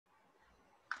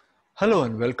Hello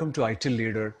and welcome to ITIL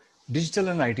Leader Digital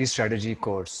and IT Strategy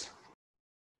course.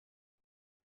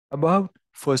 About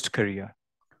First Career.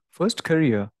 First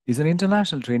Career is an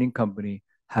international training company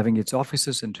having its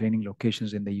offices and training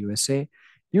locations in the USA,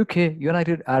 UK,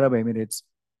 United Arab Emirates,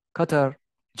 Qatar,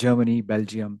 Germany,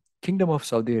 Belgium, Kingdom of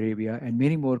Saudi Arabia, and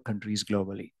many more countries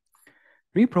globally.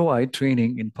 We provide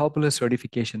training in popular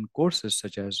certification courses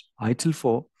such as ITIL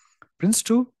 4, Prince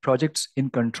 2 Projects in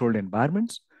Controlled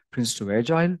Environments, Prince 2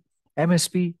 Agile,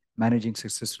 MSP Managing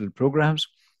Successful Programs,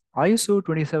 ISO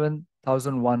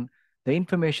 27001 the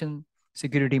Information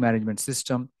Security Management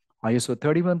System, ISO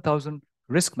 31000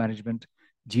 Risk Management,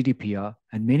 GDPR,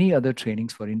 and many other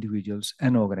trainings for individuals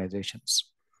and organizations.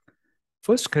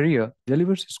 First Career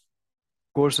delivers its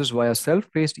courses via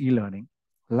self-paced e-learning,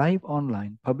 live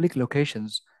online, public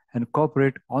locations, and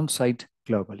corporate on-site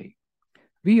globally.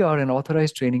 We are an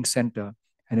authorized training center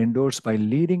and endorsed by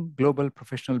leading global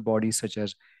professional bodies such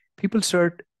as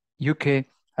PeopleCert UK,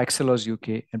 Axelos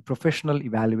UK, and Professional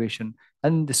Evaluation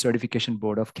and the Certification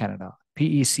Board of Canada,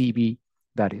 PECB,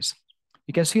 that is.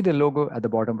 You can see the logo at the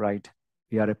bottom right.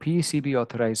 We are a PECB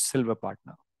authorized silver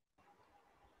partner.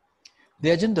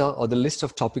 The agenda or the list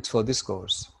of topics for this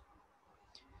course.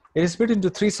 It is split into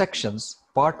 3 sections,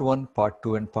 Part 1, Part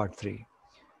 2, and Part 3.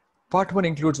 Part 1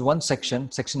 includes one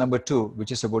section, section number 2,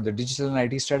 which is about the digital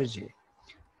and IT strategy.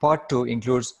 Part 2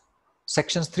 includes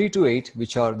sections 3 to 8,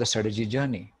 which are the strategy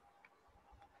journey.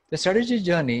 The strategy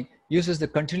journey uses the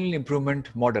continual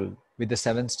improvement model with the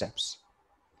 7 steps.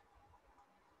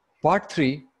 Part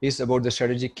 3 is about the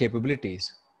strategic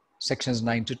capabilities, sections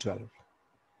 9 to 12.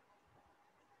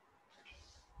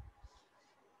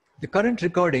 The current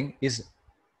recording is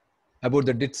about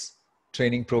the Dits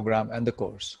training program and the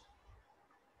course.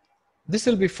 This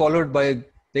will be followed by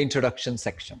the introduction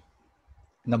section,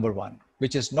 number 1,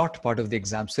 which is not part of the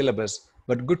exam syllabus,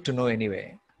 but good to know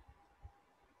anyway.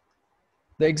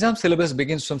 The exam syllabus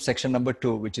begins from section number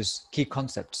 2, which is key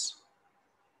concepts,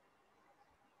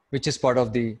 which is part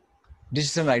of the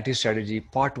digital and IT strategy,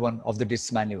 part 1 of the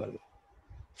Dits manual.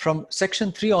 From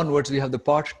section 3 onwards, we have the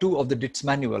part 2 of the Dits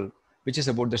manual, which is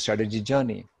about the strategy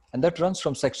journey, and that runs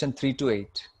from section 3 to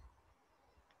 8.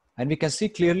 And we can see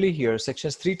clearly here,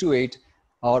 sections 3 to 8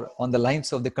 are on the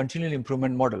lines of the continual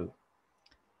improvement model,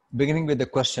 beginning with the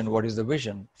question, what is the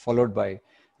vision? Followed by,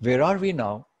 where are we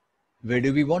now? Where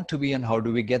do we want to be and how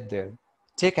do we get there?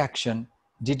 Take action,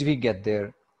 did we get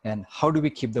there? And how do we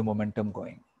keep the momentum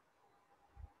going?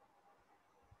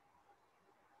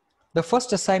 The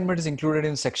first assignment is included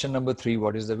in section number 3,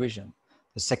 what is the vision?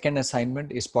 The second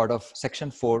assignment is part of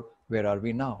section 4, where are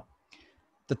we now?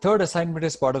 The third assignment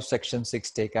is part of section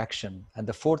 6, take action. And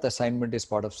the fourth assignment is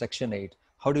part of section 8,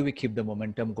 how do we keep the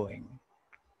momentum going?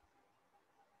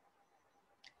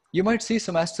 You might see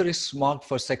some asterisks marked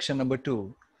for section number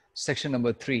 2, section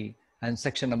number 3, and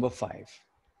section number 5.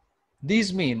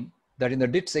 These mean that in the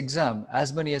Dits exam,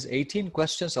 as many as 18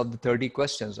 questions of the 30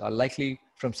 questions are likely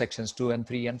from sections 2 and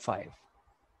 3 and 5.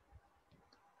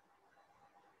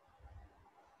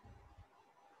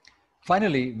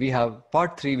 Finally, we have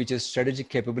part 3, which is strategic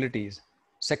capabilities,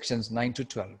 sections 9 to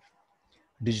 12.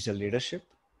 Digital leadership,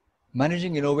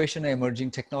 managing innovation and emerging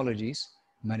technologies,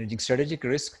 managing strategic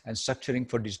risk and structuring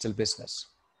for digital business.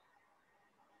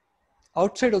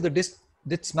 Outside of the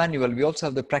Dits manual, we also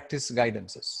have the practice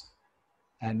guidances,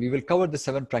 and we will cover the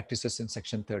 7 practices in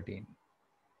section 13.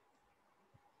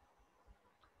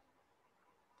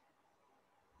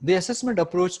 The assessment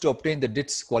approach to obtain the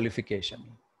Dits qualification.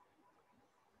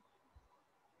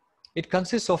 It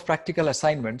consists of practical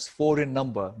assignments, 4 in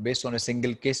number, based on a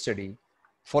single case study,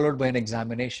 followed by an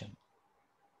examination.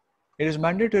 It is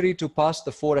mandatory to pass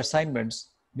the 4 assignments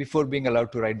before being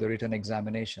allowed to write the written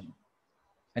examination.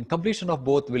 And completion of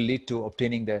both will lead to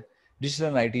obtaining the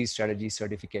Digital and IT Strategy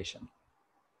certification.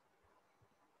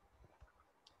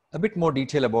 A bit more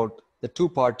detail about the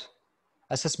 2-part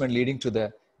assessment leading to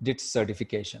the Dits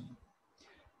certification.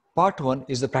 Part 1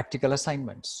 is the practical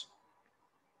assignments.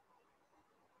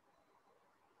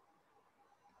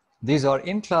 These are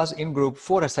in-class, in-group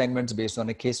 4 assignments based on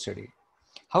a case study.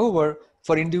 However,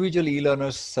 for individual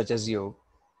e-learners such as you,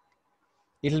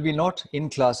 it will be not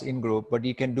in-class, in-group, but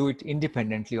you can do it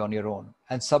independently on your own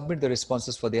and submit the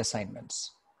responses for the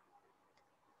assignments.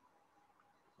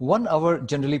 1 hour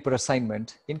generally per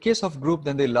assignment. In case of group,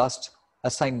 then the last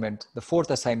assignment, the 4th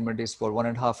assignment is for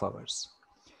 1.5 hours.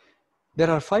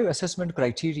 There are 5 assessment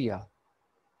criteria.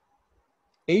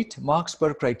 8 marks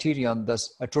per criterion,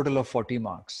 thus a total of 40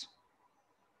 marks.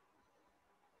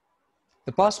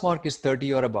 The pass mark is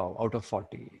 30 or above out of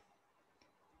 40.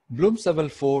 Bloom's level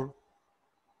 4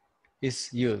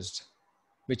 is used,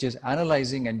 which is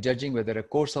analyzing and judging whether a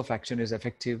course of action is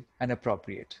effective and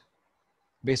appropriate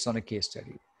based on a case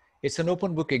study. It's an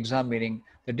open book exam, meaning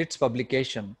the Dits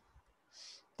publication,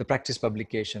 the practice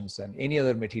publications, and any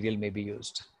other material may be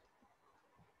used.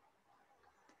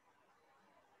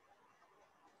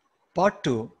 Part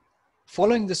 2,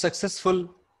 following the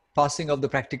successful passing of the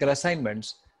practical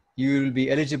assignments, you will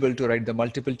be eligible to write the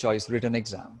multiple choice written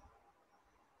exam.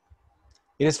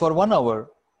 It is for 1 hour,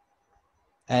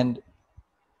 and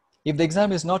if the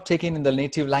exam is not taken in the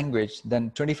native language, then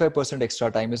 25%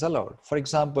 extra time is allowed. For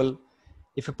example,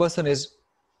 if a person is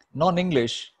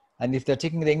non-English and if they're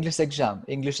taking the English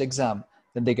exam,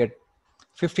 then they get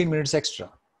 15 minutes extra.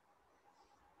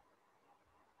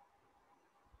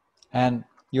 And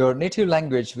your native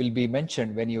language will be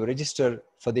mentioned when you register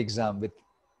for the exam with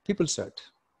PeopleCert.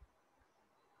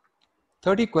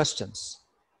 30 questions,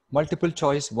 multiple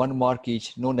choice, 1 mark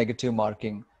each, no negative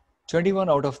marking, 21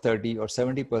 out of 30 or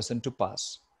 70% to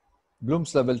pass.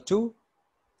 Bloom's level 2,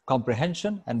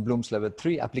 comprehension, and Bloom's level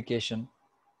 3, application,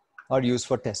 are used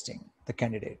for testing the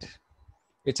candidate.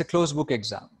 It's a closed book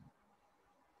exam.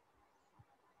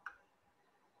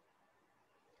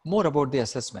 More about the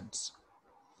assessments.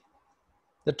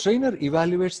 The trainer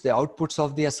evaluates the outputs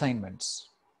of the assignments,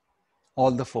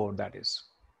 all the 4 that is.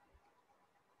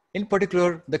 In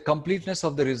particular, the completeness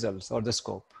of the results or the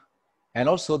scope, and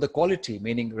also the quality,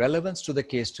 meaning relevance to the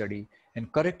case study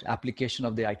and correct application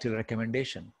of the ITIL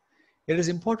recommendation. It is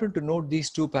important to note these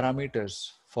 2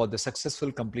 parameters for the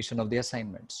successful completion of the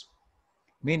assignments.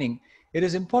 Meaning, it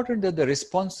is important that the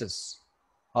responses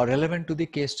are relevant to the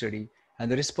case study and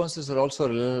the responses are also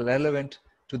relevant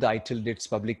to the ITIL Dits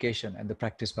publication and the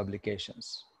practice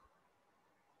publications.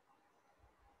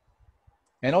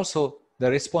 And also,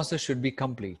 the responses should be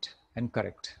complete and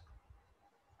correct.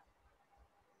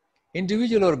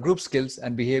 Individual or group skills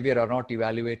and behavior are not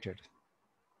evaluated.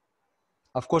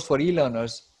 Of course, for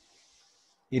e-learners,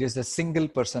 it is a single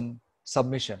person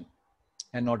submission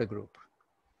and not a group.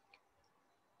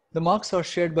 The marks are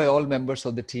shared by all members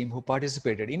of the team who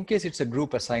participated in case it's a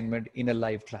group assignment in a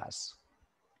live class.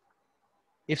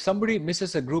 If somebody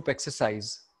misses a group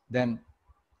exercise, then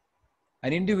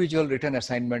an individual written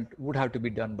assignment would have to be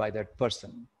done by that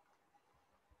person.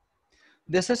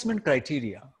 The assessment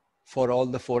criteria for all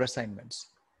the 4 assignments.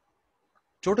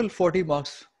 Total 40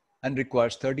 marks and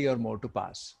requires 30 or more to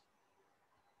pass.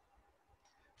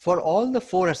 For all the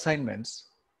 4 assignments,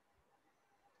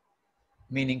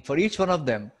 meaning for each one of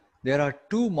them, there are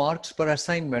 2 marks per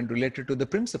assignment related to the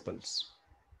principles.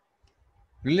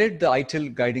 Relate the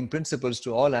ITIL guiding principles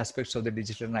to all aspects of the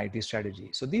digital and IT strategy.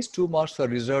 So these 2 marks are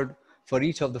reserved for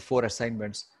each of the 4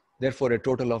 assignments, therefore a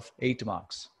total of 8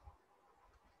 marks.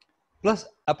 Plus,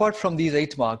 apart from these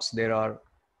 8 marks, there are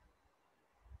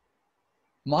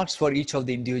marks for each of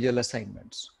the individual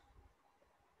assignments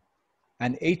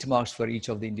and 8 marks for each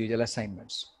of the individual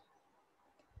assignments.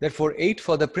 Therefore, 8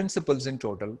 for the principles in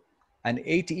total and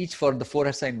 8 each for the 4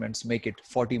 assignments make it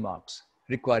 40 marks,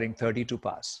 requiring 30 to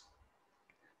pass.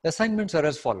 The assignments are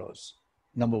as follows.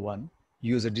 Number 1,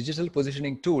 use a digital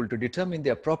positioning tool to determine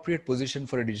the appropriate position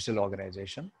for a digital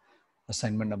organization.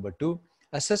 Assignment number 2,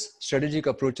 assess strategic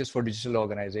approaches for digital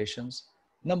organizations.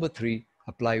 Number 3,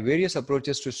 apply various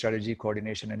approaches to strategy,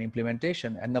 coordination, and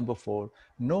implementation. And number 4,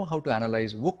 know how to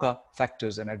analyze VUCA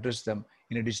factors and address them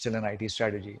in a digital and IT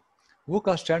strategy.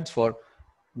 VUCA stands for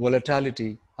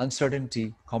volatility,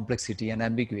 uncertainty, complexity, and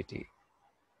ambiguity.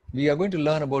 We are going to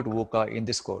learn about VUCA in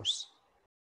this course.